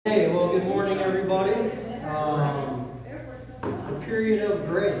Hey, well, good morning, everybody. A period of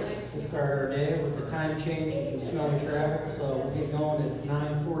grace to start our day with the time change and some snowy travel, so we'll get going at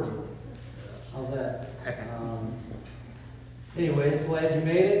 9:40. How's that? Anyways, glad you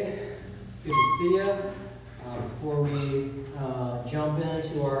made it. Good to see you. Before we jump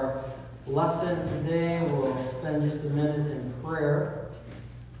into our lesson today, we'll spend just a minute in prayer.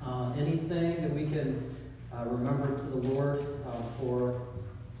 Anything that we can remember to the Lord for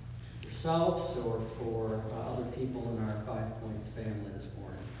ourselves or for other people in our 5 Points family this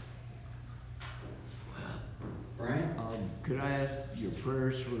morning. Brian? Could I ask your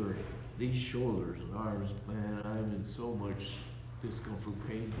prayers for these shoulders and arms? Man, I'm in so much discomfort,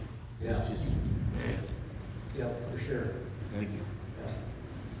 pain. Yeah. It's just, man. Yep, for sure. Thank you.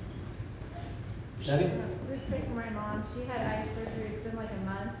 Debbie? Just pray for my mom. She had eye surgery. It's been like a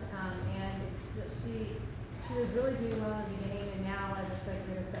month, and she was really doing well in the beginning, and now it looks like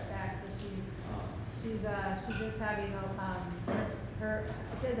we're gonna set back. So she's just having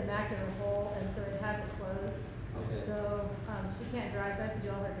she has a macular hole, and so it hasn't closed. Okay. So she can't drive. So I have to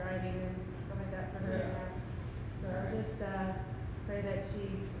do all her driving and stuff like that for her. Yeah. So just pray that she,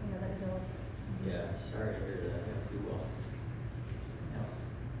 that it heals. Yeah, sorry to hear that. Yeah, you will.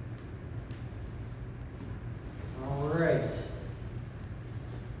 All right.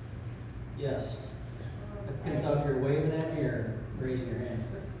 Yes. I can tell if you're waving at me or raising your hand.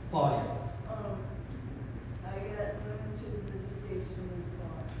 Claudia. I got limited visitation with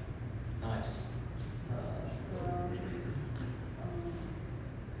God. Nice.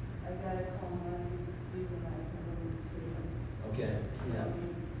 I gotta call Monday to see when I can really see him. Okay. Yeah.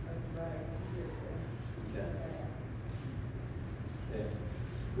 I tried to get there. Okay. Okay.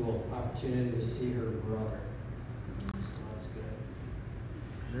 Cool. Opportunity to see her brother. That's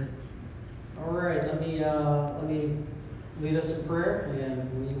good. All right. Let me lead us in prayer,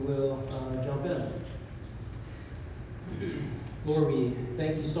 and we will jump in. Lord, we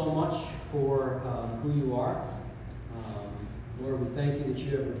thank you so much for who you are. Lord, we thank you that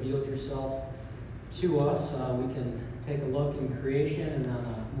you have revealed yourself to us. We can take a look in creation, and on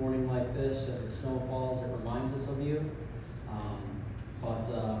a morning like this, as the snow falls, it reminds us of you. But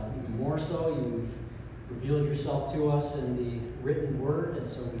even more so, you've revealed yourself to us in the written word, and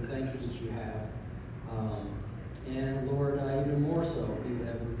so we thank you that you have. And Lord, even more so, you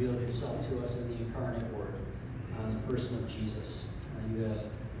have revealed yourself to us in the incarnate word, the person of Jesus. You have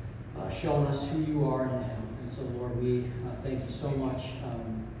shown us who you are in him. And so, Lord, we thank you so much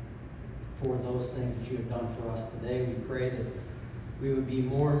for those things that you have done for us today. We pray that we would be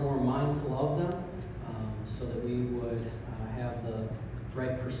more and more mindful of them so that we would have the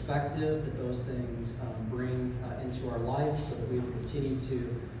right perspective that those things bring into our life, so that we would continue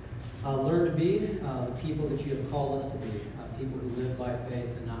to learn to be the people that you have called us to be, people who live by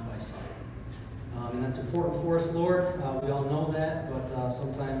faith and not by sight. And that's important for us, Lord. We all know that, but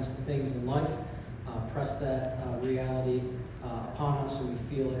sometimes things in life press that reality upon us, and we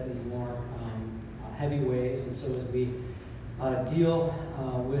feel it in more heavy ways. And so as we deal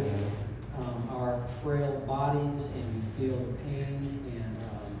with our frail bodies, and we feel the pain,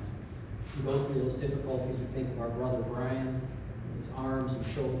 and go through those difficulties, we think of our brother Brian, his arms and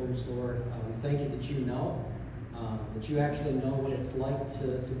shoulders, Lord. We thank you that you know, that you actually know what it's like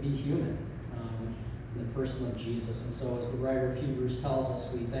to be human in the person of Jesus. And so as the writer of Hebrews tells us,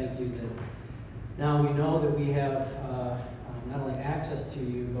 we thank you that now we know that we have not only access to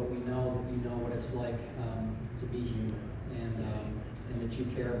you, but we know that you know what it's like to be human, and that you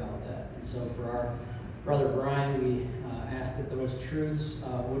care about that. And so for our brother Brian, we ask that those truths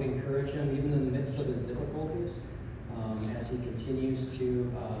would encourage him, even in the midst of his difficulties, as he continues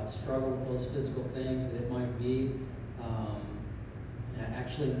to struggle with those physical things, that it might be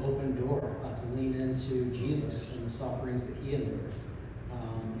actually an open door to lean into Jesus and the sufferings that he endured,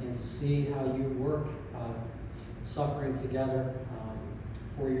 and to see how you work suffering together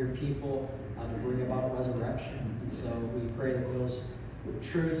for your people to bring about resurrection. And so we pray that those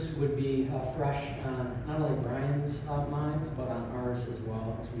truths would be fresh on not only Brian's minds, but on ours as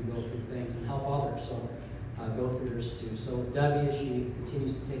well, as we go through things and help others. So go through theirs too. So with Debbie, as she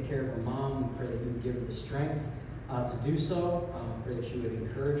continues to take care of her mom, we pray that you would give her the strength to do so. Pray that you would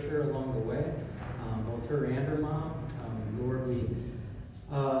encourage her along the way, both her and her mom. Lord, we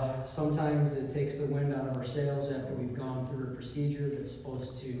sometimes it takes the wind out of our sails after we've gone through a procedure that's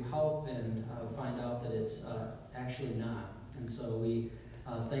supposed to help, and find out that it's actually not. And so we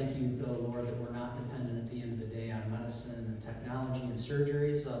thank you, though, Lord, that we're not dependent at the end of the day on medicine and technology and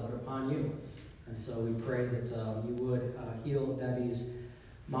surgeries, but upon you. And so we pray that you would heal Debbie's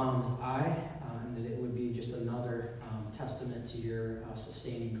mom's eye, and that it would be just another testament to your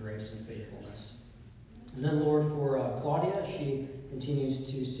sustaining grace and faithfulness. And then, Lord, for Claudia, she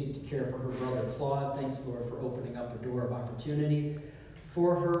continues to seek to care for her brother Claude. Thanks, Lord, for opening up a door of opportunity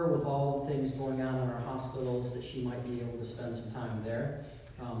for her with all the things going on in our hospitals, that she might be able to spend some time there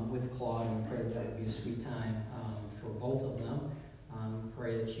with Claude, and pray that would be a sweet time for both of them.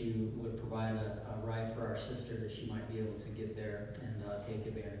 Pray that you would provide a ride for our sister, that she might be able to get there and take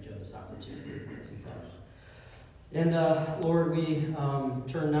advantage of this opportunity that's in front of us. And Lord, we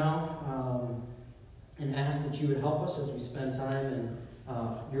turn now and ask that you would help us as we spend time in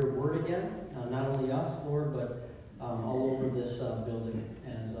your word again, not only us, Lord, but all over this building,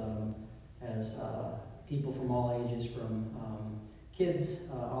 as people from all ages, from kids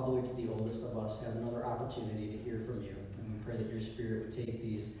all the way to the oldest of us, have another opportunity to hear from you. And we pray that your Spirit would take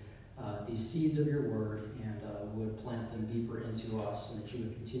these seeds of your word and would plant them deeper into us, and that you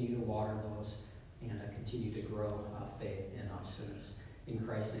would continue to water those and continue to grow faith in us. And it's in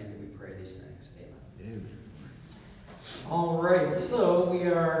Christ's name that we pray these things. Amen. Amen. All right, so we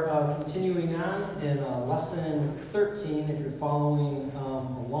are continuing on in lesson 13. If you're following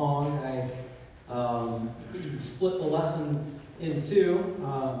along, I split the lesson in two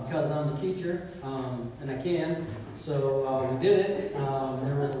because I'm the teacher and I can. So we did it.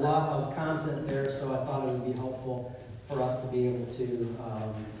 There was a lot of content there, so I thought it would be helpful for us to be able to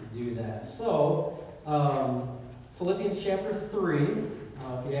do that. So Philippians chapter 3.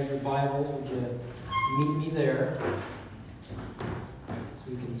 If you have your Bibles, would you meet me there? So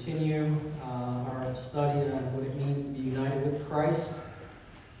we continue our study on what it means to be united with Christ,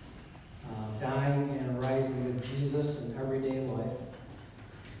 dying and rising with Jesus in everyday life.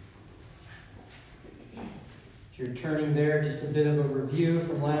 If you're turning there, just a bit of a review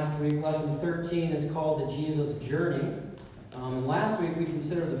from last week. Lesson 13 is called The Jesus Journey. And last week we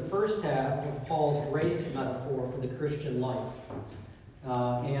considered the first half of Paul's race metaphor for the Christian life.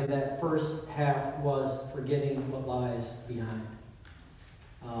 And that first half was forgetting what lies behind.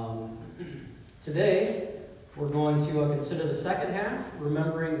 Today, we're going to consider the second half,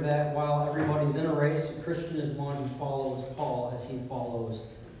 remembering that while everybody's in a race, a Christian is one who follows Paul as he follows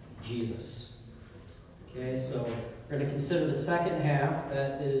Jesus. Okay, so we're going to consider the second half,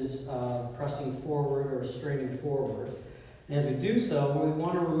 that is pressing forward or straining forward. And as we do so, we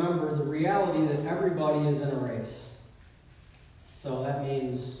want to remember the reality that everybody is in a race. So that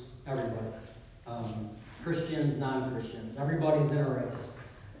means everybody. Christians, non-Christians. Everybody's in a race.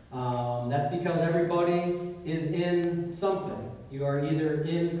 That's because everybody is in something. You are either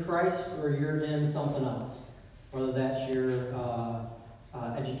in Christ or you're in something else. Whether that's your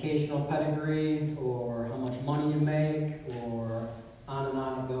educational pedigree, or how much money you make, or on and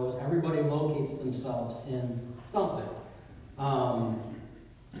on it goes. Everybody locates themselves in something.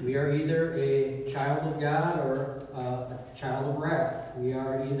 We are either a child of God or a child of wrath. We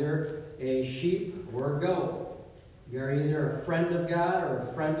are either a sheep or a goat. We are either a friend of God or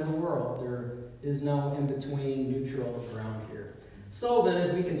a friend of the world. There is no in-between neutral ground here. So then,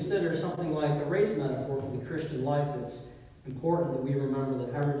 as we consider something like a race metaphor for the Christian life, it's important that we remember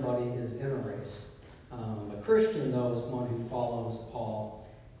that everybody is in a race. A Christian, though, is one who follows Paul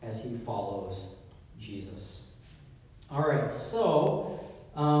as he follows Jesus. All right, so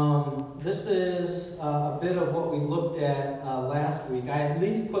this is a bit of what we looked at last week. I at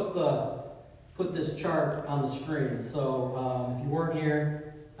least put this chart on the screen. So if you weren't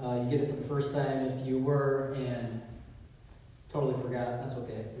here, you get it for the first time. If you were and totally forgot, that's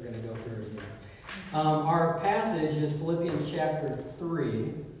okay. We're going to go through it again. Our passage is Philippians chapter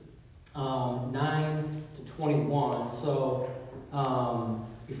 3, 9 to 21. So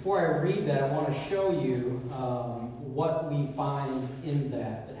before I read that, I want to show you what we find in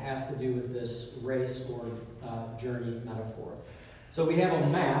that has to do with this race or journey metaphor. So we have a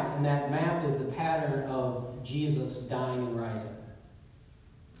map, and that map is the pattern of Jesus dying and rising.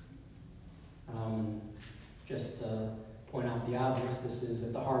 Just to point out the obvious, this is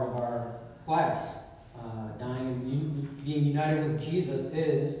at the heart of our class. Dying and being united with Jesus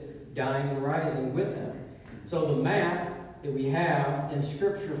is dying and rising with him. So the map that we have in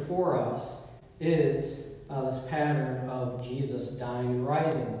Scripture for us is this pattern of Jesus dying and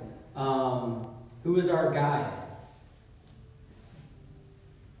rising. Who is our guide?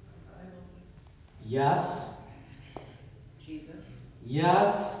 Yes. Jesus.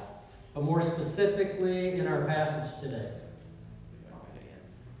 Yes. But more specifically in our passage today.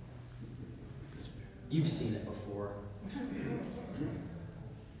 You've seen it before.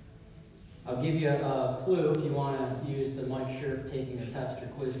 I'll give you a clue if you want to use the Mike Scherf taking a test or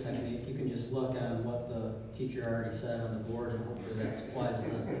quiz technique. You can just look at what the teacher already said on the board, and hopefully that supplies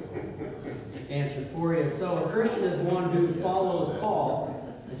the answer for you. So a Christian is one who follows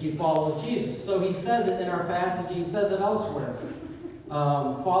Paul as he follows Jesus. So he says it in our passage, he says it elsewhere.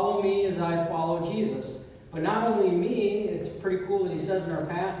 Follow me as I follow Jesus. But not only me, it's pretty cool that he says in our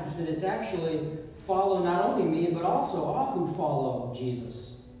passage that it's actually follow not only me, but also all who follow Jesus.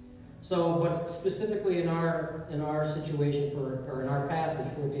 So, but specifically in our situation or in our passage,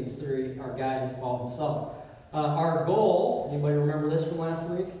 Philippians 3, our guide is Paul himself. Our goal, anybody remember this from last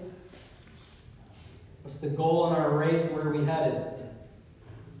week? What's the goal in our race? Where are we headed?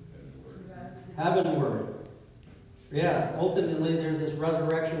 Heavenward. Yeah, ultimately there's this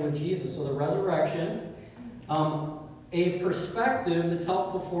resurrection with Jesus. So the resurrection, a perspective that's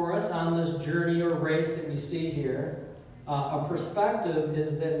helpful for us on this journey or race that we see here. A perspective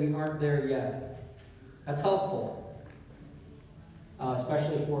is that we aren't there yet. That's helpful,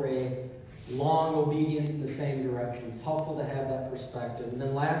 especially for a long obedience in the same direction. It's helpful to have that perspective. And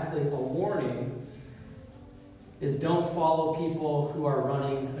then lastly, a warning is don't follow people who are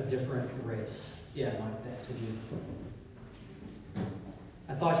running a different race. Yeah, Mike, that's what you...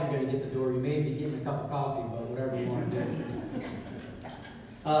 I thought you were going to get the door. You may be getting a cup of coffee, but whatever you want to do.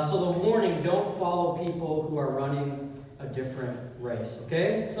 So the warning, don't follow people who are running a different race.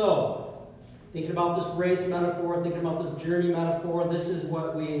 Okay? So, thinking about this race metaphor, thinking about this journey metaphor, this is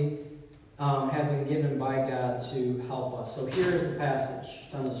what we have been given by God to help us. So here's the passage.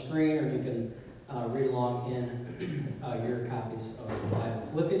 It's on the screen, or you can read along in your copies of the Bible.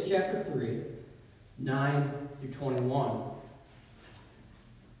 Philippians chapter 3, 9 through 21.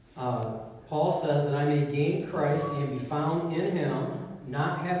 Paul says that I may gain Christ and be found in him,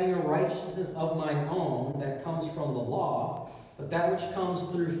 not having a righteousness of my own that comes from the law, but that which comes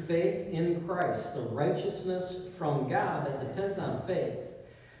through faith in Christ, the righteousness from God that depends on faith,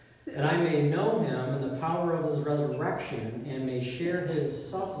 that I may know him in the power of his resurrection and may share his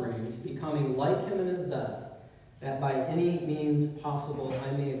sufferings, becoming like him in his death, that by any means possible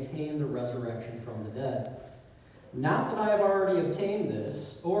I may attain the resurrection from the dead. Not that I have already obtained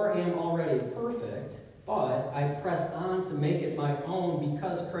this, or am already perfect, but I press on to make it my own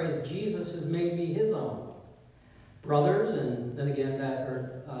because Christ Jesus has made me his own. Brothers, and then again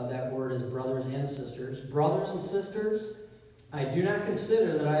that word is brothers and sisters. Brothers and sisters, I do not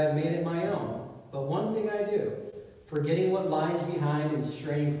consider that I have made it my own, but one thing I do, forgetting what lies behind and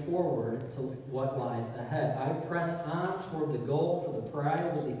straining forward to what lies ahead. I press on toward the goal for the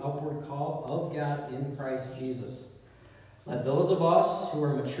prize of the upward call of God in Christ Jesus. Let those of us who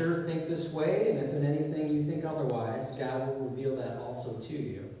are mature think this way, and if in anything you think otherwise, God will reveal that also to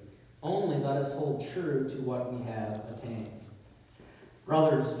you. Only let us hold true to what we have attained.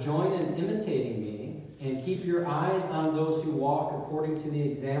 Brothers, join in imitating me, and keep your eyes on those who walk according to the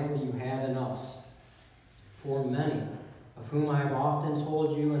example you have in us. For many, of whom I have often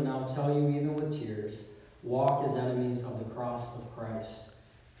told you and now tell you even with tears, walk as enemies of the cross of Christ.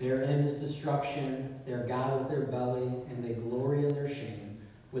 Their end is destruction, their God is their belly, and they glory in their shame,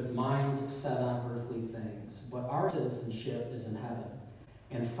 with minds set on earthly things. But our citizenship is in heaven,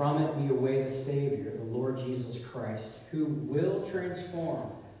 and from it we await a Savior, the Lord Jesus Christ, who will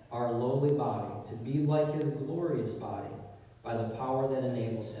transform our lowly body to be like his glorious body by the power that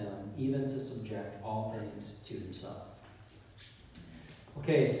enables him even to subject all things to himself.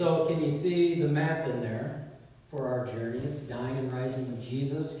 Okay, so can you see the map in there for our journey? It's dying and rising with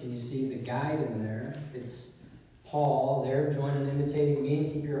Jesus. Can you see the guide in there? It's Paul there, join in imitating me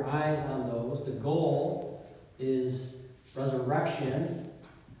and keep your eyes on those. The goal is resurrection.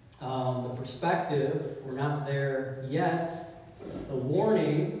 The perspective, we're not there yet. The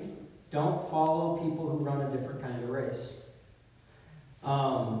warning, don't follow people who run a different kind of race.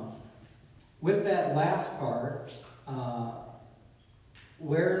 With that last part,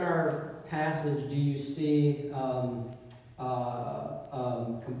 where in our passage do you see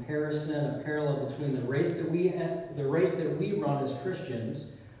comparison, a parallel between the race that we run as Christians,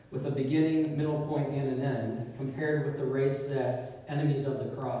 with a beginning, middle point, and an end, compared with the race that enemies of the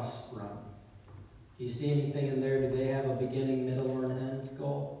cross run? Do you see anything in there? Do they have a beginning, middle, or an end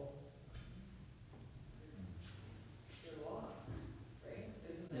goal?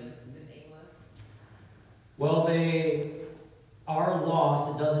 Well, they are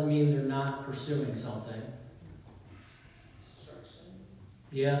lost. It doesn't mean they're not pursuing something. Destruction.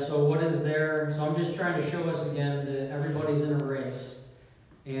 Yeah, so what is there? So I'm just trying to show us again that everybody's in a race.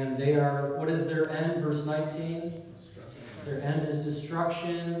 And they are, what is their end? Verse 19. Their end is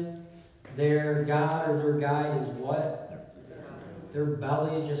destruction. Their God or their guide is what? Their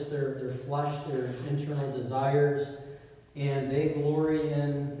belly, just their flesh, their internal desires, and they glory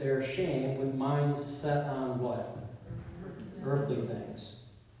in their shame with minds set on what? Earthly things.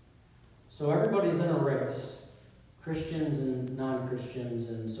 So everybody's in a race, Christians and non-Christians,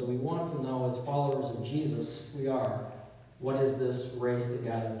 and so we want to know, as followers of Jesus, we are, what is this race that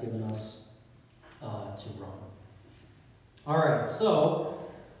God has given us to run? All right, so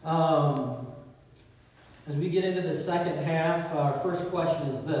as we get into the second half, our first question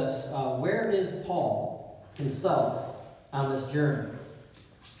is this. Where is Paul himself on this journey?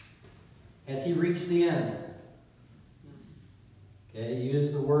 Has he reached the end? Okay,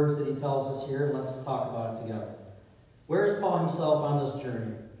 use the words that he tells us here, and let's talk about it together. Where is Paul himself on this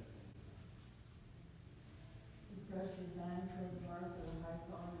journey? He presses on toward the mark of the high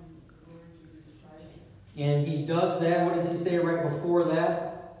calling in the Lord Jesus Christ. And he does that. What does he say right before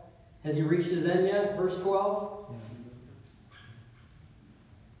that? Has he reached his end yet? Verse 12?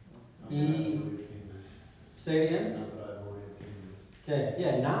 He... Say it again? Okay,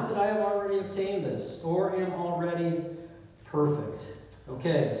 yeah, not that I have already obtained this, or am already perfect.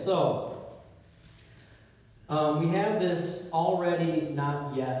 Okay, so we have this already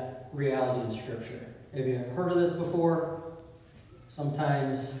not yet reality in Scripture. Have you heard of this before?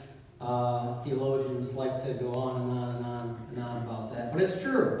 Sometimes theologians like to go on and on and on and on about that. But it's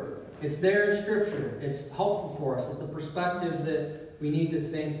true. It's there in Scripture. It's helpful for us. It's the perspective that we need to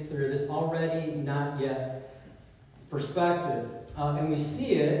think through, this already not yet perspective. And we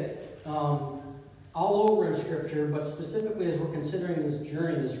see it all over in Scripture, but specifically as we're considering this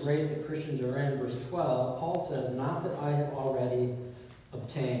journey, this race that Christians are in, verse 12, Paul says, not that I have already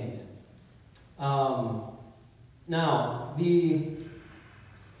obtained. Now, the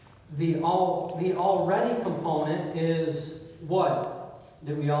already component is what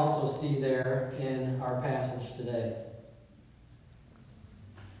that we also see there in our passage today.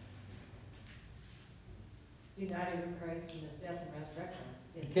 United with Christ in his death and resurrection.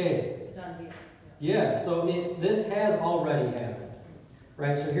 Okay. It's a done deal. Yeah, so this has already happened.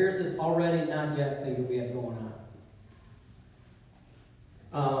 Right? So here's this already not yet thing that we have going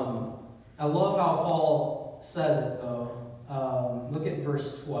on. I love how Paul says it, though. Look at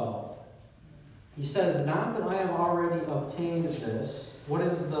verse 12. He says, not that I have already obtained this. What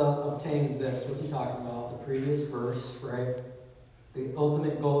is the obtained this? What's he talking about? The previous verse, right? The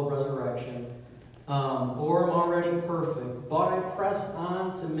ultimate goal of resurrection. Or am already perfect, but I press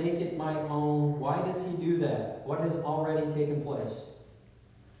on to make it my own. Why does he do that? What has already taken place?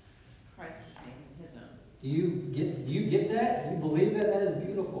 Christ is making his own. Do you get that? Do you believe that? That is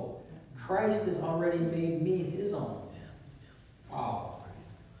beautiful. Christ has already made me his own. Wow.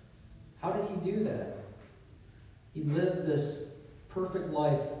 How did he do that? He lived this perfect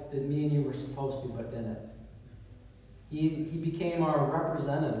life that me and you were supposed to, but didn't. He became our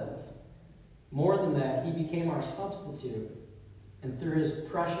representative. More than that, he became our substitute. And through his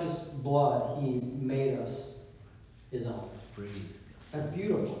precious blood, he made us his own. That's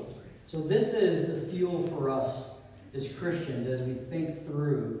beautiful. So this is the fuel for us as Christians as we think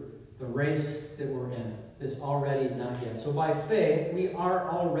through the race that we're in. This already not yet. So by faith, we are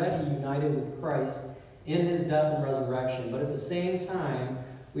already united with Christ in his death and resurrection. But at the same time,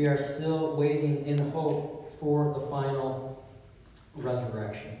 we are still waiting in hope for the final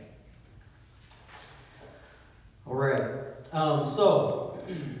resurrection. All right. So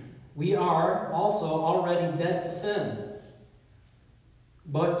we are also already dead to sin,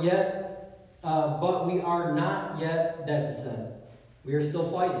 but we are not yet dead to sin. We are still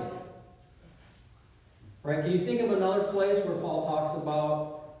fighting. Right? Can you think of another place where Paul talks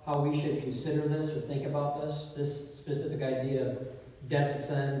about how we should consider this or think about this specific idea of dead to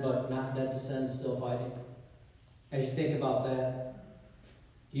sin, but not dead to sin, still fighting? As you think about that,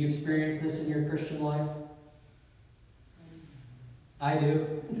 do you experience this in your Christian life? I do.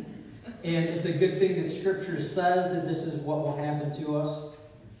 And it's a good thing that Scripture says that this is what will happen to us.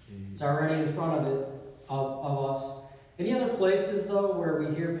 It's already in front of us. Any other places, though, where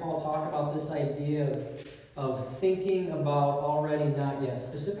we hear Paul talk about this idea of thinking about already not yet,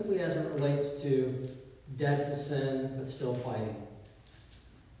 specifically as it relates to dead to sin but still fighting?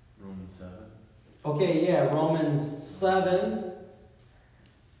 Romans 7. Okay, yeah, Romans 7.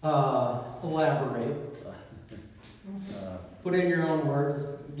 Elaborate. Put in your own words.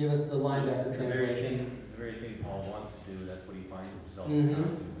 Give us the linebacker translation. The very thing Paul wants to do, that's what he finds himself Mhm. not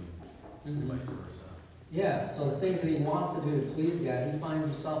doing, and vice versa. Yeah, so the things that he wants to do to please God, he finds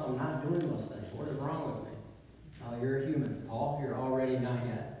himself, I'm not doing those things. What is wrong with me? You're a human, Paul. You're already not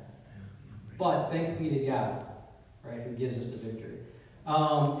yet. But thanks be to God, right, who gives us the victory.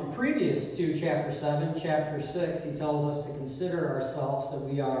 Previous to chapter 7, chapter 6, he tells us to consider ourselves that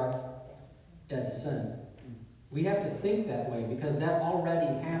we are dead to sin. We have to think that way because that already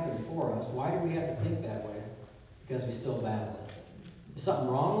happened for us. Why do we have to think that way? Because we still battle it. Is something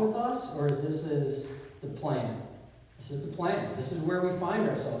wrong with us, or is this the plan? This is the plan. This is where we find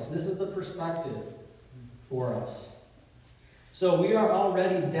ourselves. This is the perspective for us. So we are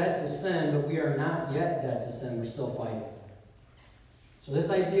already dead to sin, but we are not yet dead to sin. We're still fighting. So this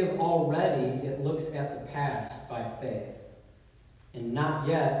idea of already, it looks at the past by faith. And not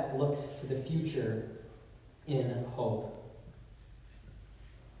yet looks to the future in hope.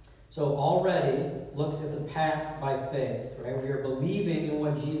 So already looks at the past by faith, right? We are believing in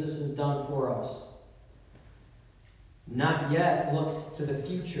what Jesus has done for us. Not yet looks to the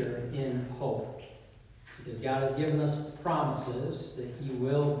future in hope. Because God has given us promises that He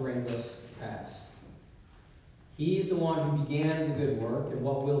will bring this to pass. He's the one who began the good work, and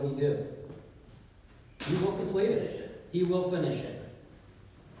what will He do? He will complete it. He will finish it.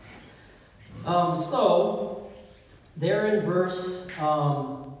 So, there in verse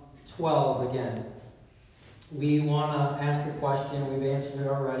 12 again, we want to ask the question, we've answered it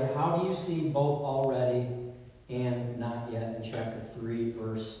already. How do you see both already and not yet in chapter 3,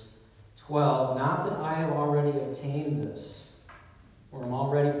 verse 12? Not that I have already obtained this, or am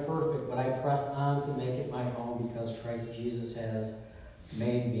already perfect, but I press on to make it my own because Christ Jesus has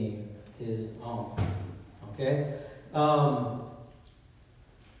made me His own. Okay?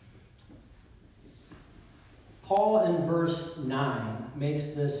 Paul in verse 9 makes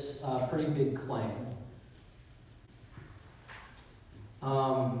this pretty big claim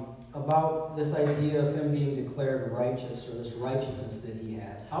about this idea of him being declared righteous, or this righteousness that he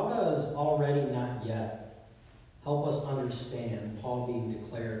has. How does already not yet help us understand Paul being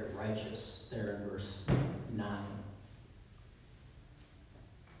declared righteous there in verse 9?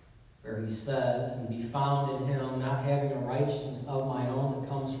 Where he says, and be found in him, not having a righteousness of my own that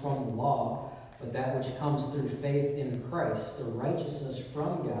comes from the law, but that which comes through faith in Christ, the righteousness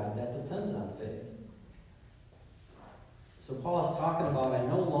from God that depends on faith. So Paul is talking about, I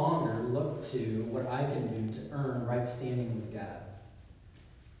no longer look to what I can do to earn right standing with God.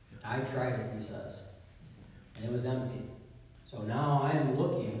 I tried it, he says, and it was empty. So now I am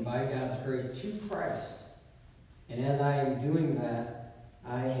looking, by God's grace, to Christ. And as I am doing that,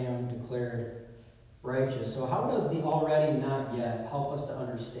 I am declared righteous. So how does the already not yet help us to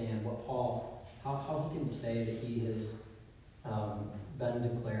understand what Paul, how he can say that he has been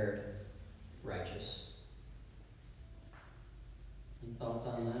declared righteous? Any thoughts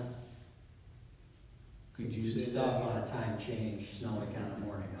on that? Could you say Stuff that? on a time change, snowy kind of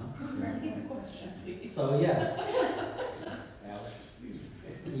morning, huh? Repeat the question, please. So yes.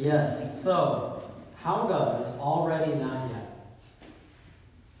 Yes. So how does already not yet,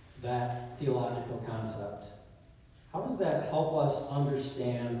 that theological concept, how does that help us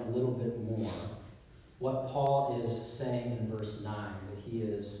understand a little bit more what Paul is saying in verse 9, that he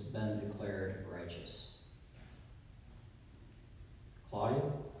has been declared righteous? Claudia?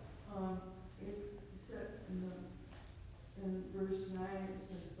 It said in verse 9, it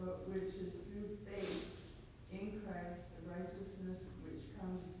says, but which is through faith in Christ, the righteousness which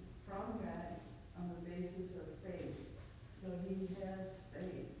comes from God on the basis of faith. So he has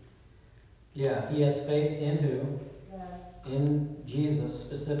faith. Yeah, he has faith in who? God. In Jesus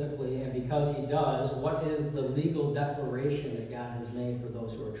specifically, and because he does, what is the legal declaration that God has made for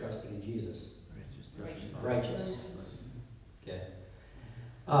those who are trusting in Jesus? Righteous. Okay.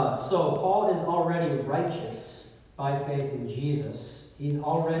 So Paul is already righteous by faith in Jesus. He's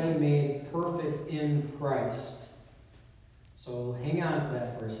already made perfect in Christ. So hang on to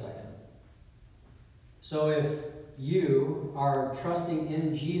that for a second. So if you are trusting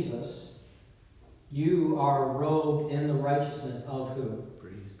in Jesus, you are robed in the righteousness of who?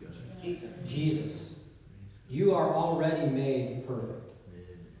 Praise God. Jesus. Jesus. You are already made perfect.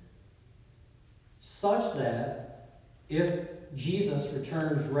 Such that if Jesus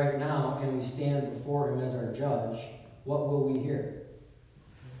returns right now and we stand before him as our judge, what will we hear?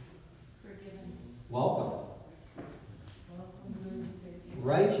 Forgiven. Welcome. Welcome, good and faithful.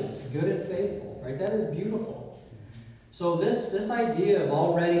 Righteous, good and faithful. Right? That is beautiful. So this idea of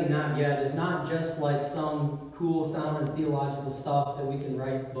already not yet is not just like some cool sounding theological stuff that we can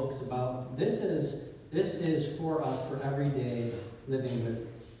write books about. This is for us for everyday living with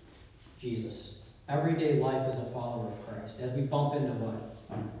Jesus. Everyday life as a follower of Christ. As we bump into what?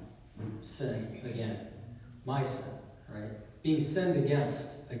 Sin again. My sin, right? Being sinned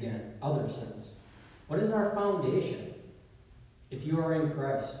against again. Other sins. What is our foundation? If you are in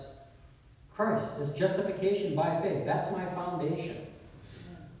Christ. Christ is justification by faith. That's my foundation.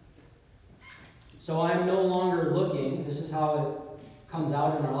 So I'm no longer looking, this is how it comes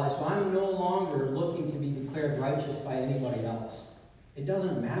out in our life, so I'm no longer looking to be declared righteous by anybody else. It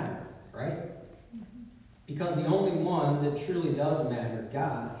doesn't matter, right? Because the only one that truly does matter,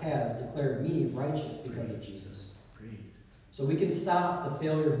 God, has declared me righteous because of Jesus. Breathe. So we can stop the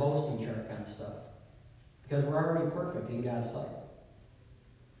failure boasting chart kind of stuff. Because we're already perfect in God's sight.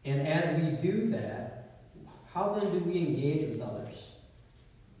 And as we do that, how then do we engage with others?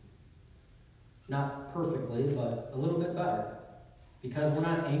 Not perfectly, but a little bit better. Because we're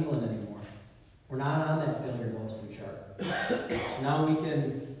not angling anymore. We're not on that failure boasting chart. So now we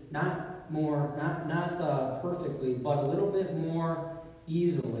can not perfectly, but a little bit more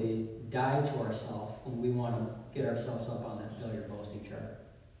easily die to ourselves when we want to get ourselves up on that failure boasting chart.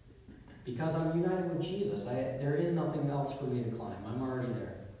 Because I'm united with Jesus. There is nothing else for me to climb. I'm already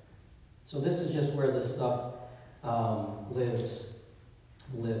there. So this is just where this stuff lives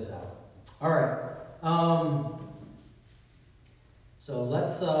out. All right. So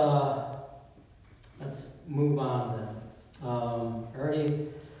let's move on then. Already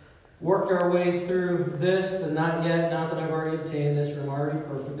worked our way through this, the not yet, not that I've already obtained this, or I'm already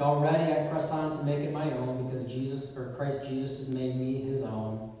perfect. Already I press on to make it my own because Christ Jesus has made me his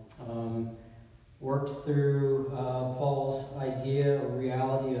own. Worked through Paul's idea or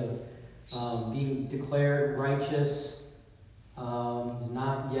reality of being declared righteous. He's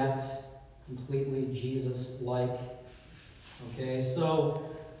not yet completely Jesus-like. Okay, so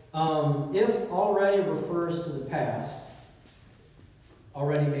if already refers to the past,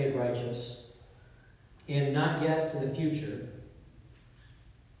 already made righteous, and not yet to the future,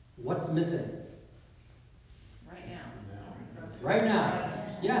 what's missing? Right now. Right now.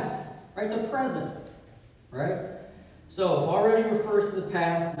 Yes. Right, the present. Right? So if already refers to the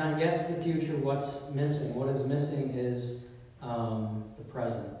past, not yet to the future, what's missing? What is missing is the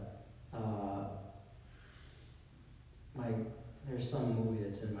present. There's some movie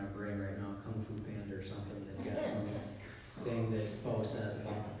that's in my brain right now, Kung Fu Panda or something. They've got some thing that Foe says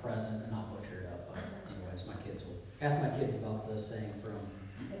about the present, and I'll butcher it up. But anyways, my kids will ask my kids about the saying from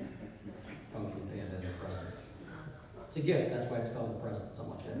Kung Fu Panda in the present. It's a gift. That's why it's called the present.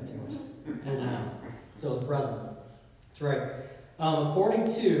 Something like that. Anyways, moving on. So the present. That's right.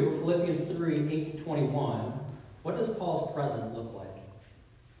 According to Philippians 3:8-21, what does Paul's present look like?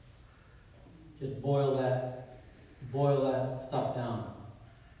 Just boil that stuff down.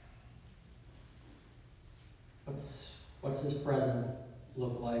 What's his present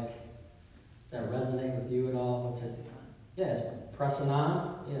look like? Does that resonate with you at all? What's his? Yes, pressing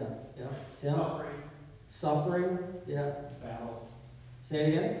on. Yeah. Tim? Suffering. Yeah. Battle. Say it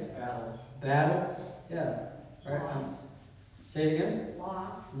again. Battle. Yeah. Right. Loss. Say it again.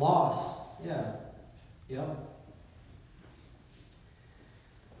 Loss. Yeah. Yep.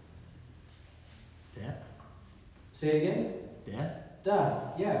 Death? Say it again.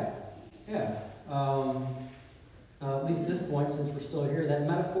 Death. Yeah. At least at this point, since we're still here, that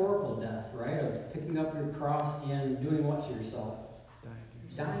metaphorical death, right? Of picking up your cross and doing what to yourself?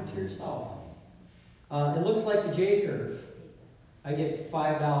 Dying to yourself. It looks like the J curve. I get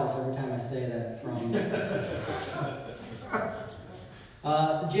 $5 every time I say that from. It's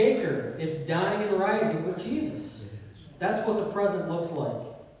the J curve. It's dying and rising with Jesus. That's what the present looks like.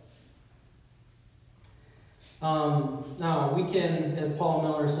 Now, we can, as Paul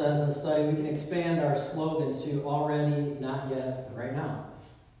Miller says in the study, we can expand our slogan to already, not yet, right now.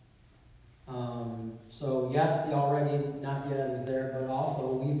 So yes, the already, not yet is there, but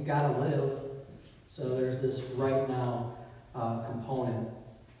also we've got to live. So there's this right now component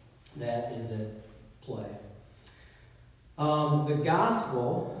that is at play. The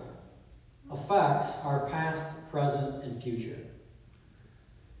gospel affects our past, present, and future.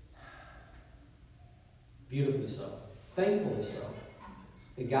 Beautifully so. Thankfully so.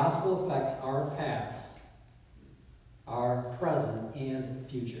 The gospel affects our past, our present, and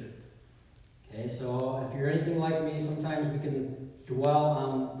future. Okay, so if you're anything like me, sometimes we can dwell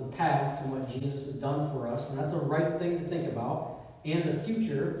on the past and what Jesus has done for us, and that's a right thing to think about, and the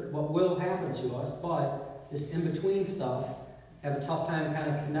future, what will happen to us, but this in-between stuff, have a tough time kind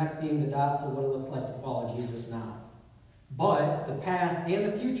of connecting the dots of what it looks like to follow Jesus now. But the past and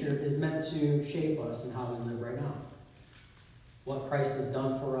the future is meant to shape us in how we live right now. What Christ has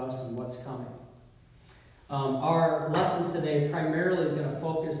done for us and what's coming. Our lesson today primarily is going to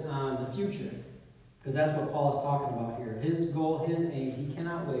focus on the future, because that's what Paul is talking about here. His goal, his aim, he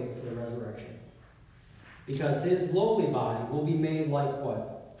cannot wait for the resurrection. Because his lowly body will be made like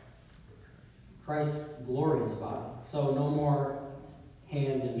what? Christ's glorious body. So no more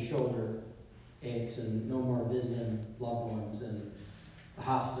hand and shoulder aches and no more visiting loved ones and the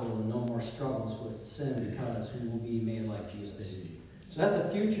hospital and no more struggles with sin because we will be made like Jesus. So that's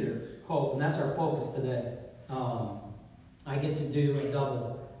the future hope, and that's our focus today. I get to do a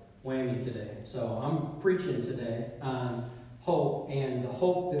double whammy today. So I'm preaching today on hope, and the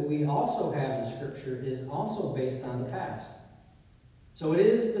hope that we also have in Scripture is also based on the past. So it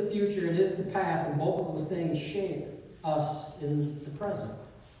is the future, it is the past, and both of those things shape us in the present.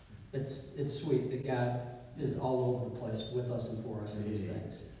 It's sweet that God is all over the place with us and for us in these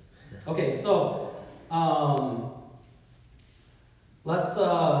things. Okay, so let's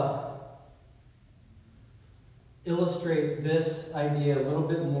illustrate this idea a little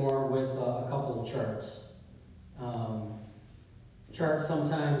bit more with a couple of charts. Charts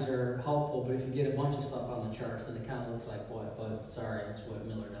sometimes are helpful, but if you get a bunch of stuff on the charts, then it kind of looks like what? But sorry, that's what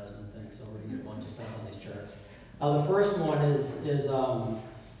Miller doesn't think, so we're going to get a bunch of stuff on these charts. The first one is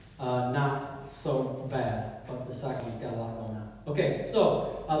not so bad, but the second one's got a lot going on. Okay,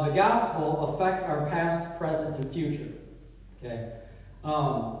 so the gospel affects our past, present, and future. Okay,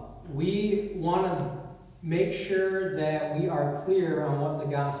 we want to make sure that we are clear on what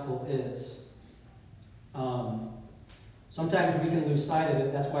the gospel is. Sometimes we can lose sight of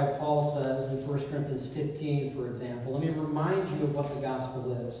it. That's why Paul says in 1 Corinthians 15, for example, let me remind you of what the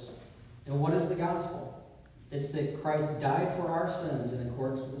gospel is. And what is the gospel? It's that Christ died for our sins in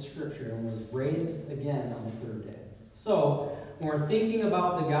accordance with the Scripture and was raised again on the third day. So, when we're thinking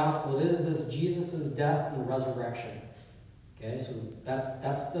about the gospel, it is this Jesus' death and resurrection. Okay, so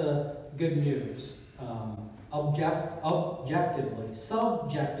that's the good news. Objectively.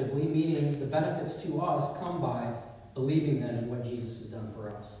 Subjectively, meaning the benefits to us come by believing then in what Jesus has done for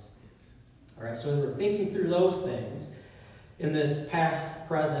us. All right, so as we're thinking through those things, in this past,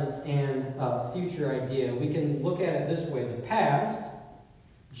 present, and future idea, we can look at it this way. The past,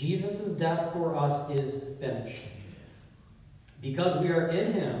 Jesus' death for us is finished. Because we are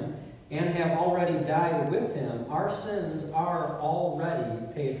in Him and have already died with Him, our sins are already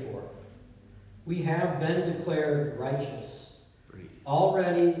paid for. We have been declared righteous.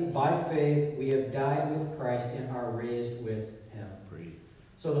 Already, by faith, we have died with Christ and are raised with Him.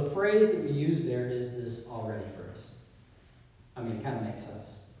 So the phrase that we use there is this already phrase. I mean, it kind of makes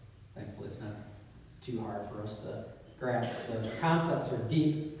sense. Thankfully, it's not too hard for us to grasp. The concepts are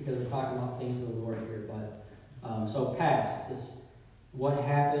deep because we're talking about things of the Lord here. But so past is what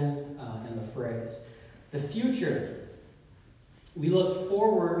happened in the phrase. The future. We look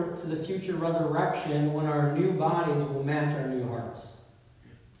forward to the future resurrection when our new bodies will match our new hearts.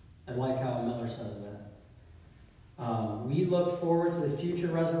 I like how Miller says that. We look forward to the future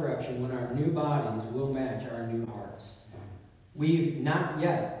resurrection when our new bodies will match our new hearts. We've not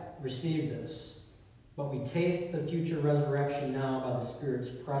yet received this, but we taste the future resurrection now by the Spirit's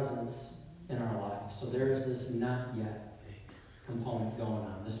presence in our lives. So there's this not yet component going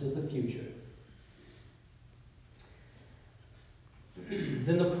on. This is the future.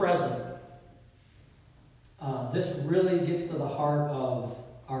 Then the present. This really gets to the heart of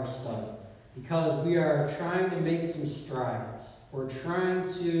our study because we are trying to make some strides. We're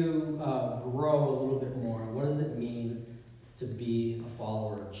trying to grow a little bit more. What does it mean to be a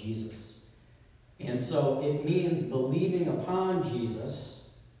follower of Jesus? And so it means believing upon Jesus,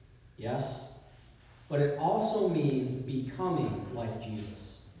 yes, but it also means becoming like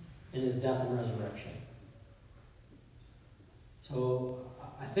Jesus in His death and resurrection. So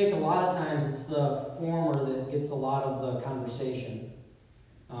I think a lot of times it's the former that gets a lot of the conversation,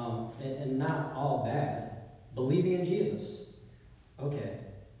 and not all bad. Believing in Jesus, okay.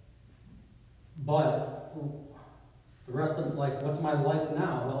 But the rest of, like, what's my life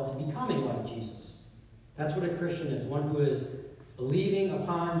now? Well, it's becoming like Jesus. That's what a Christian is, one who is believing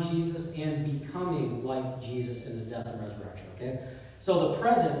upon Jesus and becoming like Jesus in His death and resurrection, okay? So the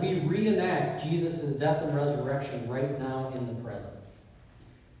present, we reenact Jesus' death and resurrection right now in the present.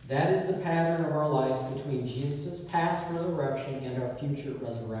 That is the pattern of our lives between Jesus' past resurrection and our future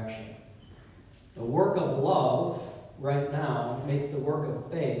resurrection. The work of love right now makes the work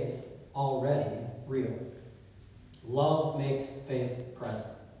of faith already real. Love makes faith present.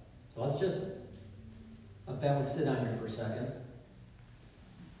 So let's just let that one sit on here for a second.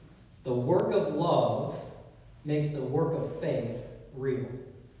 The work of love makes the work of faith real.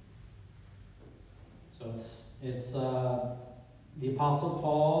 So it's the Apostle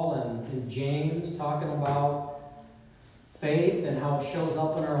Paul and James talking about faith and how it shows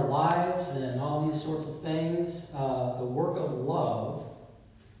up in our lives and all these sorts of things. The work of love,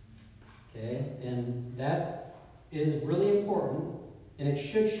 okay, and that is really important, and it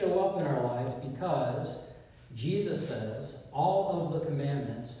should show up in our lives because Jesus says all of the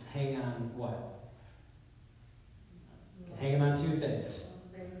commandments hang on what? Hang on two things.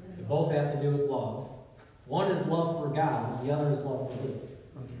 They both have to do with love. One is love for God, the other is love for who?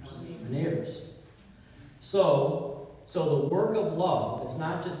 Our neighbors. So the work of love, it's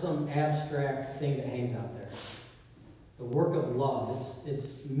not just some abstract thing that hangs out there. The work of love,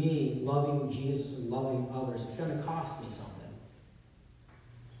 it's me loving Jesus and loving others. It's going to cost me something.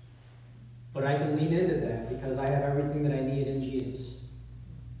 But I can lean into that because I have everything that I need in Jesus.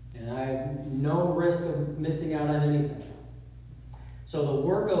 And I have no risk of missing out on anything. So the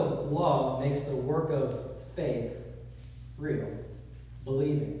work of love makes the work of faith real.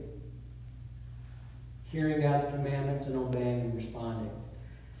 Believing. Hearing God's commandments and obeying and responding.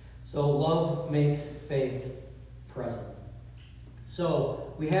 So love makes faith present.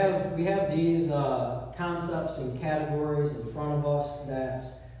 So we have these concepts and categories in front of us that's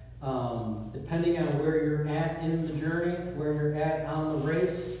depending on where you're at in the journey, where you're at on the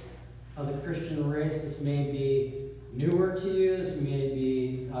race of the Christian race. This may be newer to you, this may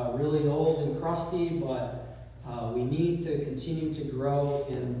be really old and crusty, but we need to continue to grow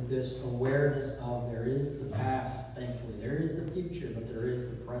in this awareness of there is the past, thankfully. There is the future, but there is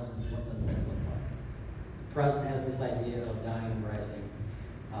the present. What does that look like? The present has this idea of dying and rising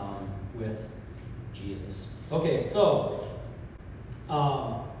with Jesus. Okay, so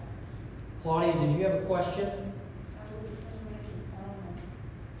Claudia, did you have a question? I was going to make a comment.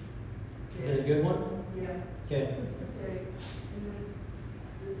 Is it a good one? Yeah. Okay. Okay, in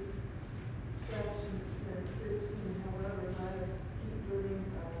this section it says 16, however, let us keep living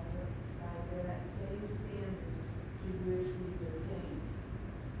by that same standard to which we attain.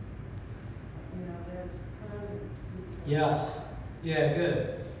 You know, that's present. because- Yes. Yeah, good.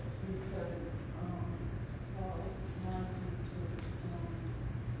 Because, Paul wants us to,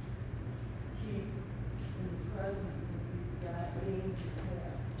 keep in the present what we've got aimed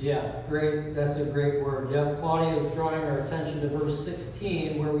at. Yeah, great. That's a great word. Yep, Claudia is drawing our attention to verse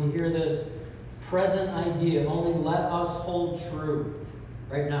 16 where we hear this present idea. Only let us hold true.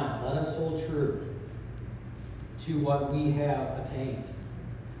 Right now, let us hold true to what we have attained.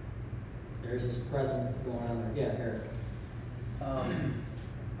 There's this present going on there. Yeah, Eric.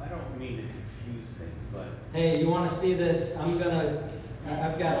 I don't mean to confuse things, but Hey, you want to see this? I've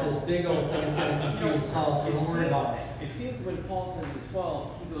got this big old thing that's going to confuse us all, so don't worry about it. it seems when Paul says in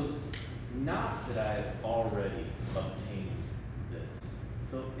 12, he goes, not that I've already obtained this.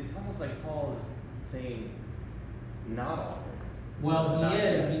 So it's almost like Paul is saying, not already. Well, Not he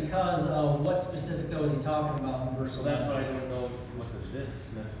yet. is because of what specific though is he talking about in verse So 11? that's why I don't know what the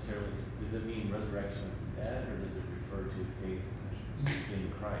this necessarily, does it mean resurrection of the dead, or does it refer to faith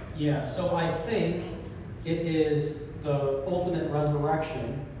in Christ? Yeah, so I think it is the ultimate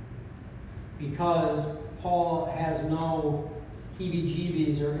resurrection because Paul has no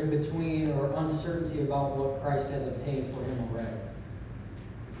heebie-jeebies or in-between or uncertainty about what Christ has obtained for him already.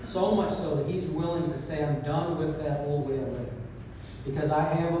 So much so that he's willing to say, I'm done with that old way of living because I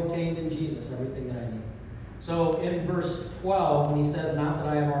have obtained in Jesus everything that I need. So in verse 12, when he says, not that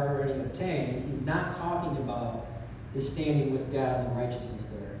I have already obtained, he's not talking about his standing with God and righteousness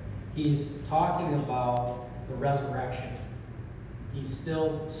there. He's talking about the resurrection. He's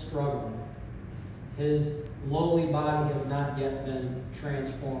still struggling. His lowly body has not yet been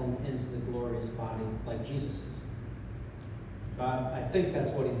transformed into the glorious body like Jesus is. But I think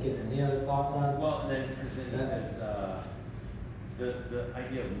that's what he's getting. Any other thoughts on it? Well, and then he says, the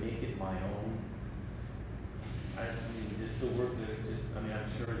idea of make it my own. I mean, just the word, I'm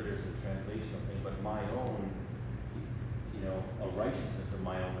sure there's a translational thing, but my own, a righteousness of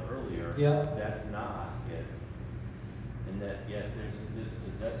my own earlier, Yeah. that's not it. And that yet there's this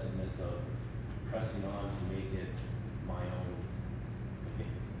possessiveness of pressing on to make it my own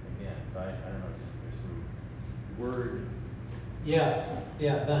again. So I don't know, just there's some word Yeah,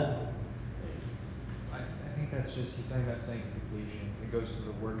 Ben. things. I think that's just, he's talking about sanctification. It goes to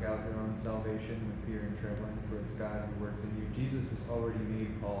the work out your own salvation with fear and trembling, for it's God who worked in you. Jesus has already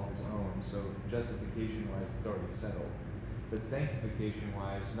made Paul his own, so justification-wise, it's already settled. But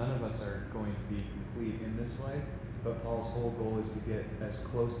sanctification-wise, none of us are going to be complete in this life, but Paul's whole goal is to get as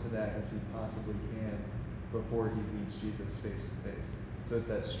close to that as he possibly can before he meets Jesus face to face. So it's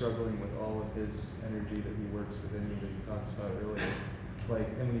that struggling with all of his energy that he works within you that he talks about earlier.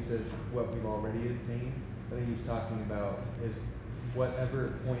 And when he says what we've already obtained, I think he's talking about is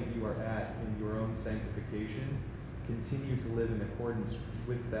whatever point you are at in your own sanctification, continue to live in accordance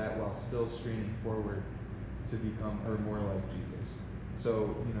with that while still straining forward to become more like Jesus.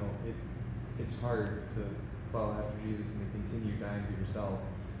 So, it's hard to follow after Jesus and to continue dying to yourself.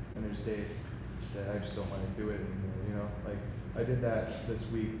 And there's days that I just don't want to do it anymore, you know? Like, I did that this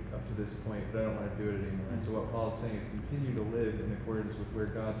week up to this point, but I don't want to do it anymore. And so what Paul is saying is continue to live in accordance with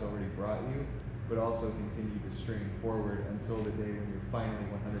where God's already brought you, but also continue to strain forward until the day when you're finally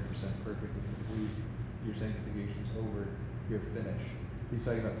 100% perfect and complete, your sanctification's over, you're finished. He's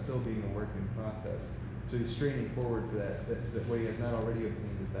talking about still being a work in process. So he's straining forward for that what he has not already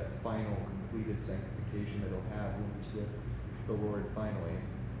obtained is that final completed sanctification that he'll have when he's with the Lord finally.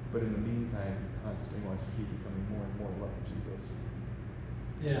 But in the meantime, he constantly wants to keep becoming more and more like Jesus.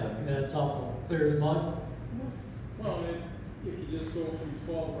 Yeah, that's helpful. Clear as mud? Well, if you just go from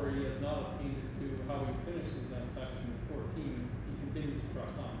 12 where he has not obtained it to how he finishes that section of 14, he continues to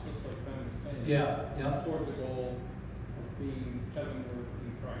press on, just like Ben was saying. Yeah, yeah. Toward the goal of being heavenward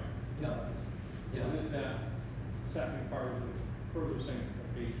in Christ. Yeah, yeah. So it is that second part of the further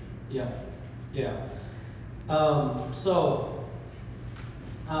sanctification. Yeah, yeah.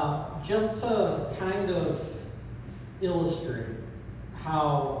 Just to kind of illustrate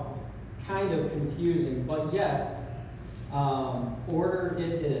how kind of confusing, but yet ordered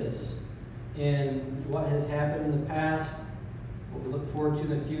it is, and what has happened in the past, what we look forward to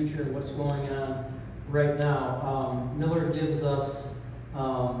in the future, what's going on right now. Miller gives us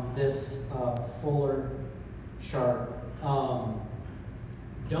this fuller chart.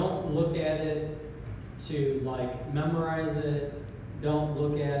 Don't look at it to like memorize it. Don't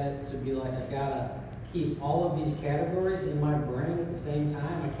look at it to be like, I gotta keep all of these categories in my brain at the same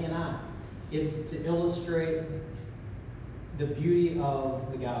time. I cannot. It's to illustrate the beauty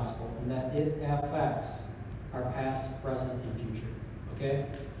of the gospel and that it affects our past, present, and future. Okay?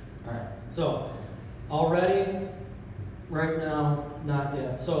 All right. So, already, right now, not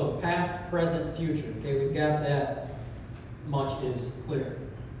yet. So, past, present, future. Okay, we've got that much is clear.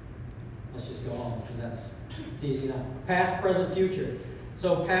 Let's just go on because it's easy enough. Past, present, future.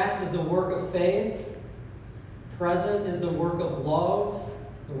 So past is the work of faith. Present is the work of love.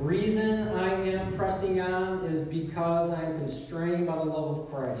 The reason I am pressing on is because I am constrained by the love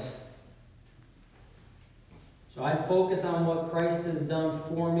of Christ. So I focus on what Christ has done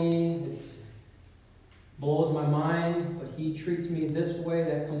for me. It blows my mind, but he treats me this way.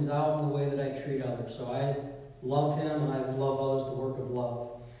 That comes out in the way that I treat others. So I love him and I love others, the work of love.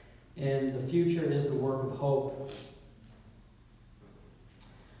 And the future is the work of hope.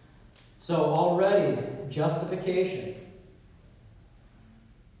 So already, justification.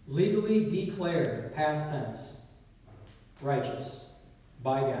 Legally declared, past tense, righteous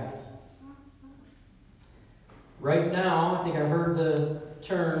by God. Right now, I think I heard the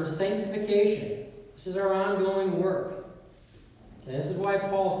term sanctification. This is our ongoing work. Okay, this is why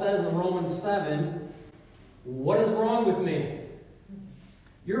Paul says in Romans 7, what is wrong with me?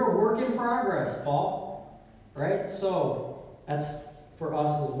 You're a work in progress, Paul. Right? So, that's for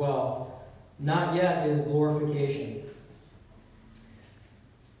us as well. Not yet is glorification.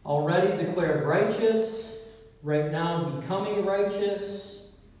 Already declared righteous. Right now, becoming righteous.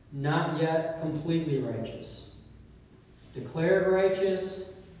 Not yet completely righteous. Declared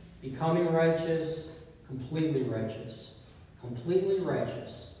righteous. Becoming righteous. Completely righteous. Completely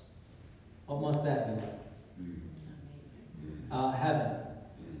righteous. What must that be? Heaven.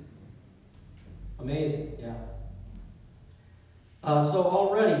 Amazing, yeah. So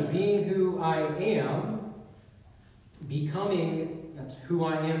already, being who I am, becoming, that's who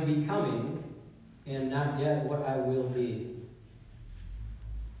I am becoming, and not yet what I will be.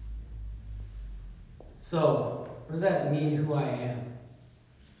 So, what does that mean, who I am?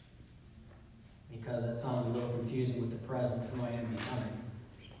 Because that sounds a little confusing with the present, who I am becoming.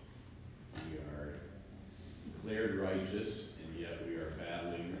 We are declared righteous, and yet we are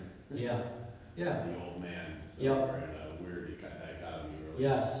battling Yeah. Yeah. the old man. So Yep. we're in a weird dichotomy, really.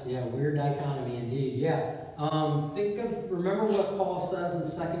 Yes, yeah, weird dichotomy indeed. Yeah. Remember what Paul says in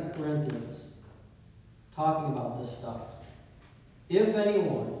 2 Corinthians, talking about this stuff. If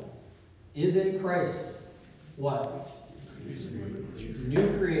anyone is in Christ, what?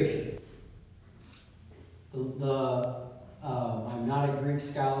 New creation. I'm not a Greek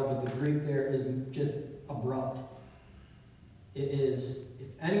scholar, but the Greek there is just abrupt. It is, if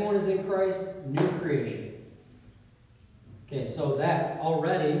anyone is in Christ, new creation. Okay, so that's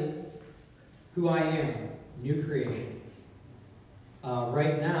already who I am, new creation.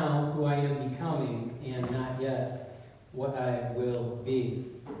 Right now, who I am becoming, and not yet what I will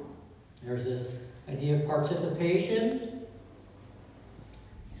be. There's this idea of participation,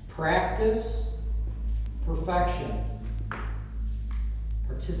 practice, perfection.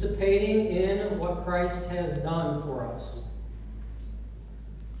 Participating in what Christ has done for us.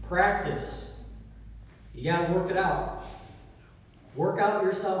 Practice. You got to work it out. Work out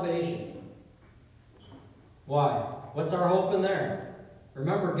your salvation. Why? What's our hope in there?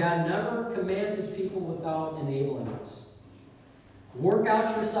 Remember, God never commands his people without enabling us. Work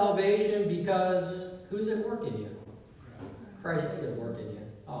out your salvation because who's at work in you? Christ is at work in you.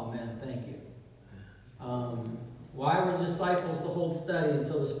 Oh man, thank you. Why were the disciples to hold steady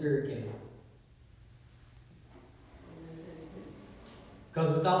until the Spirit came?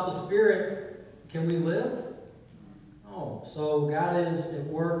 Because without the Spirit, can we live? No. So God is at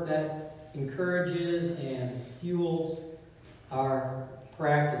work that encourages and fuels our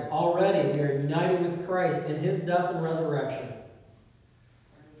practice. Already we are united with Christ in his death and resurrection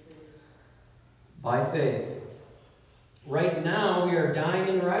by faith. Right now we are dying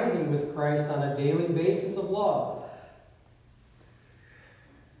and rising with Christ on a daily basis of love.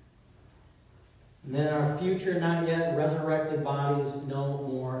 And then our future not yet resurrected bodies, no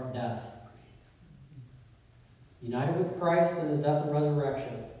more death. United with Christ in his death and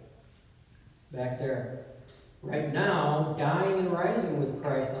resurrection. Back there. Right now, dying and rising with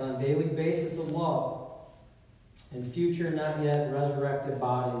Christ on a daily basis of love. And future not yet resurrected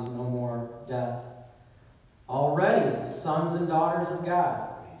bodies, no more death. Already sons and daughters of God.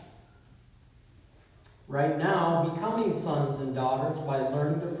 Right now, becoming sons and daughters by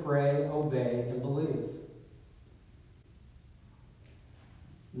learning to pray, obey, and believe.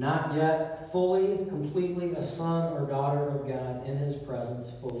 Not yet fully, completely a son or daughter of God in his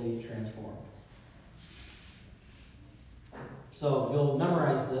presence, fully transformed. So you'll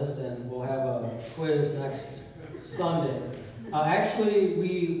memorize this, and we'll have a quiz next Sunday. Actually,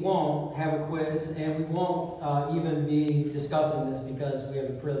 we won't have a quiz, and we won't even be discussing this because we have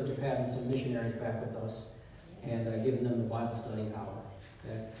the privilege of having some missionaries back with us and giving them the Bible study hour.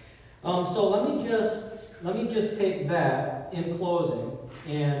 Okay. So let me just take that in closing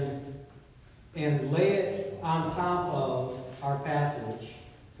and lay it on top of our passage,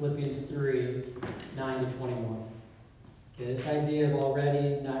 Philippians 3, 9 to 21. Okay, this idea of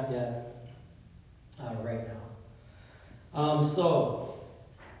already, not yet, right now. So,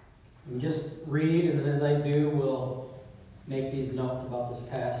 let me just read, and then as I do, we'll make these notes about this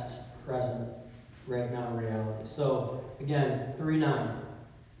past, present, right now reality. So, again, 3:9.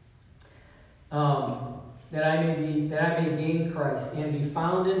 That I may gain Christ and be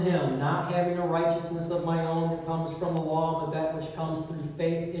found in him, not having a righteousness of my own that comes from the law, but that which comes through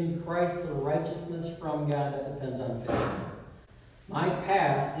faith in Christ, the righteousness from God that depends on faith. My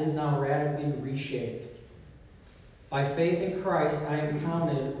past is now radically reshaped. By faith in Christ, I am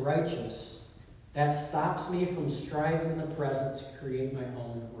counted righteous. That stops me from striving in the present to create my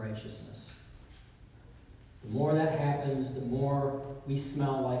own righteousness. The more that happens, the more we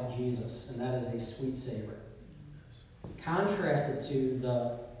smell like Jesus, and that is a sweet savor. Contrasted to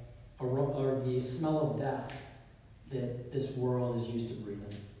the smell of death that this world is used to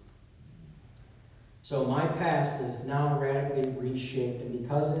breathing. So my past is now radically reshaped, and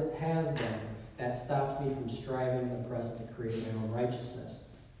because it has been, that stops me from striving in the present to create my own righteousness.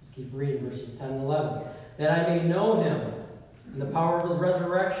 Let's keep reading verses 10 and 11. That I may know him in the power of his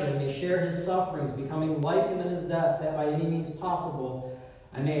resurrection, and may share his sufferings, becoming like him in his death, that by any means possible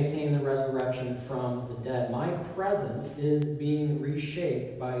I may attain the resurrection from the dead. My present is being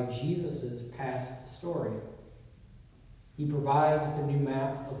reshaped by Jesus' past story. He provides the new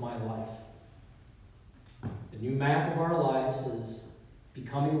map of my life. The new map of our lives is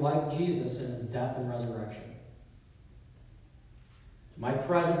becoming like Jesus in his death and resurrection. My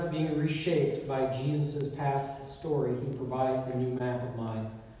presence being reshaped by Jesus' past story, he provides the new map of my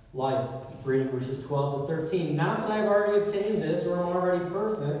life. Reading verses 12 to 13. Not that I've already obtained this or am already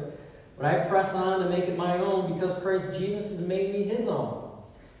perfect, but I press on to make it my own because Christ Jesus has made me his own.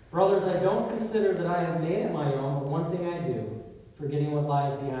 Brothers, I don't consider that I have made it my own, but one thing I do, forgetting what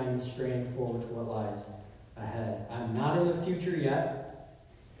lies behind and straining forward to what lies ahead. I'm not in the future yet.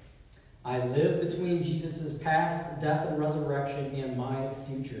 I live between Jesus' past death and resurrection and my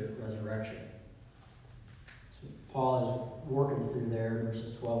future resurrection. So Paul is working through there in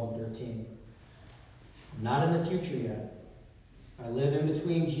verses 12 and 13. I'm not in the future yet. I live in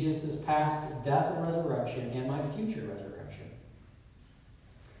between Jesus' past death and resurrection and my future resurrection.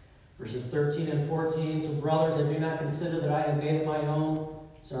 Verses 13 and 14. So brothers, I do not consider that I have made it my own.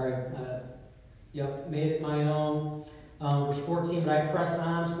 Made it my own. Verse 14, but I press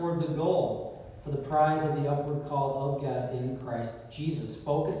on toward the goal for the prize of the upward call of God in Christ Jesus.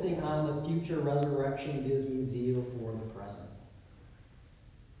 Focusing on the future resurrection gives me zeal for the present.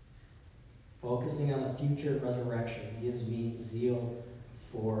 Focusing on the future resurrection gives me zeal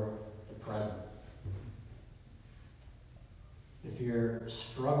for the present. If you're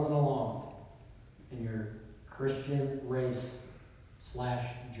struggling along in your Christian race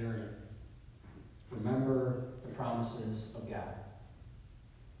 / journey, remember the promises of God.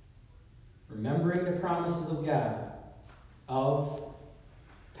 Remembering the promises of God, of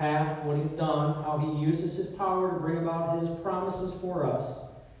past, what he's done, how he uses his power to bring about his promises for us,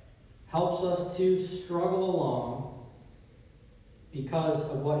 helps us to struggle along because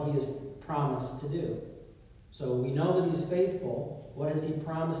of what he has promised to do. So we know that he's faithful. What has he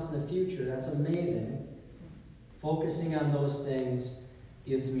promised in the future? That's amazing. Focusing on those things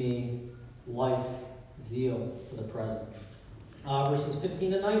gives me life, zeal for the present. Verses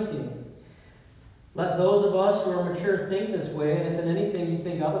 15 to 19. Let those of us who are mature think this way, and if in anything you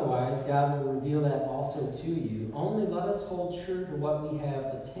think otherwise, God will reveal that also to you. Only let us hold true to what we have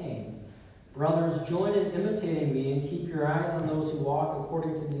attained. Brothers, join in imitating me and keep your eyes on those who walk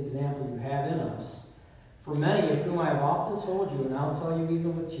according to the example you have in us. For many of whom I have often told you, and I'll tell you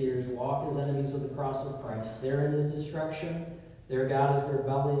even with tears, walk as enemies of the cross of Christ. Therein is destruction, their God is their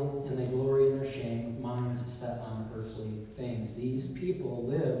belly, and they glory in their shame, with minds set on earthly things. These people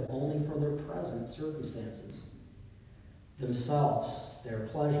live only for their present circumstances, themselves, their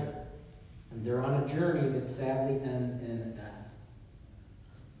pleasure, and they're on a journey that sadly ends in death.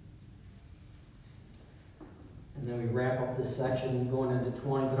 And then we wrap up this section going into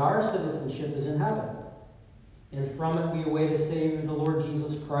 20. But our citizenship is in heaven, and from it we await a Savior, the Lord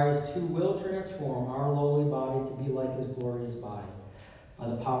Jesus Christ, who will transform our lowly body to be like his glorious body, by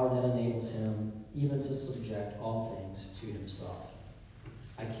the power that enables him even to subject all things to himself.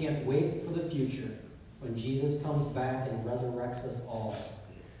 I can't wait for the future when Jesus comes back and resurrects us all,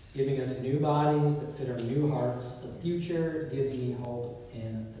 giving us new bodies that fit our new hearts. The future gives me hope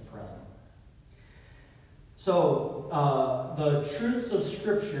in the present. So, the truths of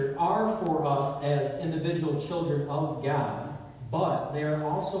Scripture are for us as individual children of God, but they are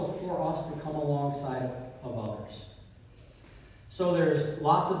also for us to come alongside of others. So there's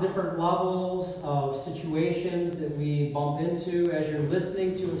lots of different levels of situations that we bump into as you're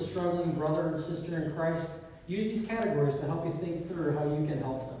listening to a struggling brother and sister in Christ. Use these categories to help you think through how you can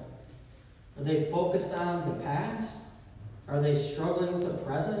help them. Are they focused on the past? Are they struggling with the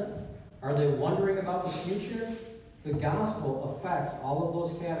present? Are they wondering about the future? The gospel affects all of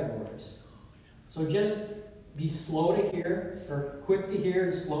those categories. So just be slow to hear, or quick to hear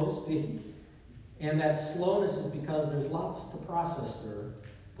and slow to speak. And that slowness is because there's lots to process through,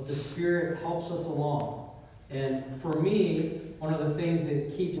 but the Spirit helps us along. And for me, one of the things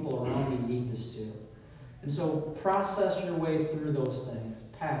that keeps people around me need this too. And so process your way through those things.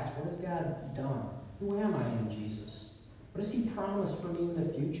 Past, what has God done? Who am I in Jesus? What does he promise for me in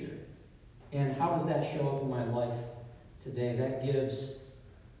the future? And how does that show up in my life today? That gives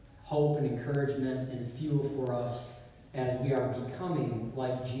hope and encouragement and fuel for us as we are becoming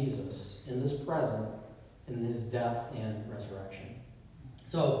like Jesus in this present, in his death and resurrection.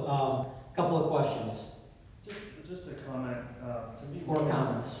 So, a couple of questions. Just a comment. To me, or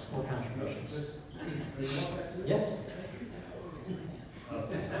comments, or contributions. Yes?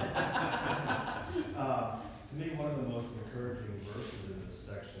 To me, one of the most encouraging verses in this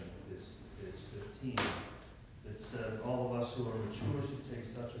section is 15. It says, all of us who are mature should take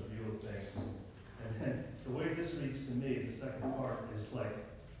such a view of things. And then the way this reads to me, the second part is like,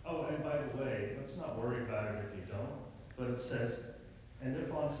 oh, and by the way, let's not worry about it if you don't. But it says, and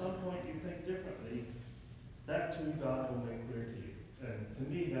if on some point you think differently, that too God will make clear to you. And to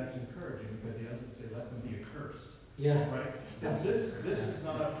me, that's encouraging because he doesn't say, let them be accursed. Yeah. Right? Yes. This is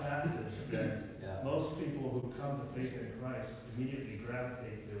not a passage that most people who come to faith in Christ immediately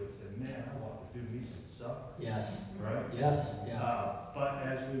gravitate to and say, man, I want to do me some stuff. Yes. Right? Yes. Yeah. But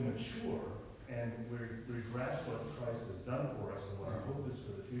as we mature and we grasp what Christ has done for us and what our hope is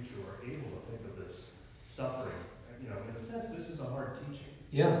for the future, we're able to think of this suffering. You know, in a sense, this is a hard teaching.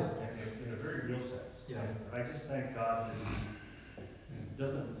 Yeah. In a very real sense. Yeah. And I just thank God that he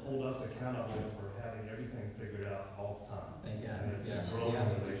doesn't hold us accountable for having everything figured out all the time. Thank God. And it's Yes. a growing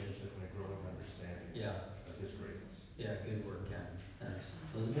Yeah. relationship and a growing understanding of his greatness. Yeah, good word, Ken. Thanks.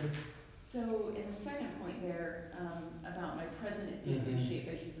 Elizabeth? So in the second point there, about my present is being shaped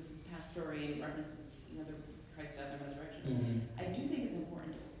by Jesus' past story and references, the Christ's death and resurrection. I do think it's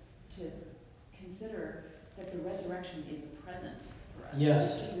important to consider that the resurrection is a present for us.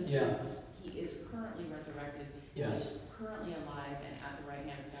 Yes. Jesus he is currently resurrected. Yes. He is currently alive and at the right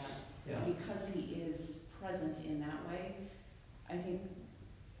hand of God. Yeah. And because he is present in that way, I think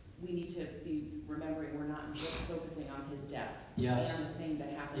we need to be remembering we're not just focusing on his death. Yes. And on the thing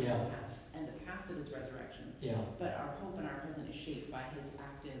that happened in the past and the past of his resurrection. Yeah. But our hope and our present is shaped by his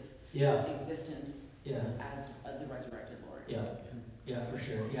active existence as the resurrected Lord. Yeah. Yeah, for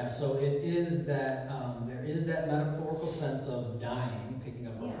sure. Yeah, so it is that, there is that metaphorical sense of dying, picking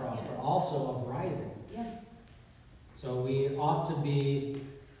up a cross, but also also of rising. Yeah. So we ought to be,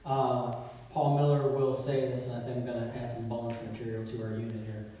 Paul Miller will say this, and I think I'm going to add some bonus material to our unit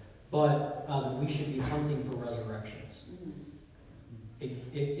here, but we should be hunting for resurrections.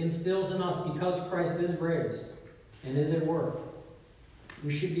 It instills in us, because Christ is raised and is at work,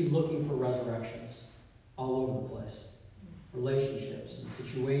 we should be looking for resurrections all over the place. Relationships and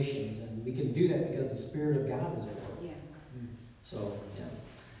situations, and we can do that because the Spirit of God is at work. Yeah. So, yeah.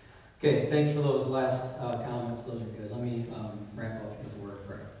 Okay, thanks for those last comments. Those are good. Let me wrap up with a word of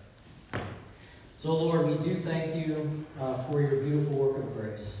prayer. So, Lord, we do thank you for your beautiful work of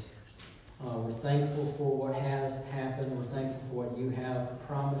grace. We're thankful for what has happened. We're thankful for what you have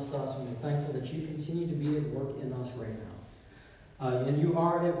promised us, and we're thankful that you continue to be at work in us right now. And you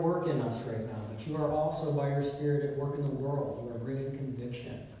are at work in us right now, but you are also, by your Spirit, at work in the world. You are bringing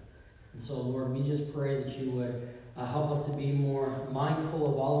conviction. And so, Lord, we just pray that you would help us to be more mindful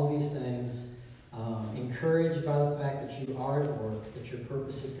of all of these things, encouraged by the fact that you are at work, that your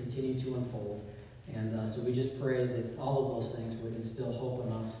purposes continue to unfold. And so we just pray that all of those things would instill hope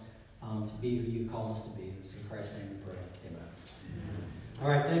in us to be who you've called us to be. It's in Christ's name we pray. Amen. All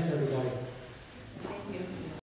right, thanks, everybody. Thank you.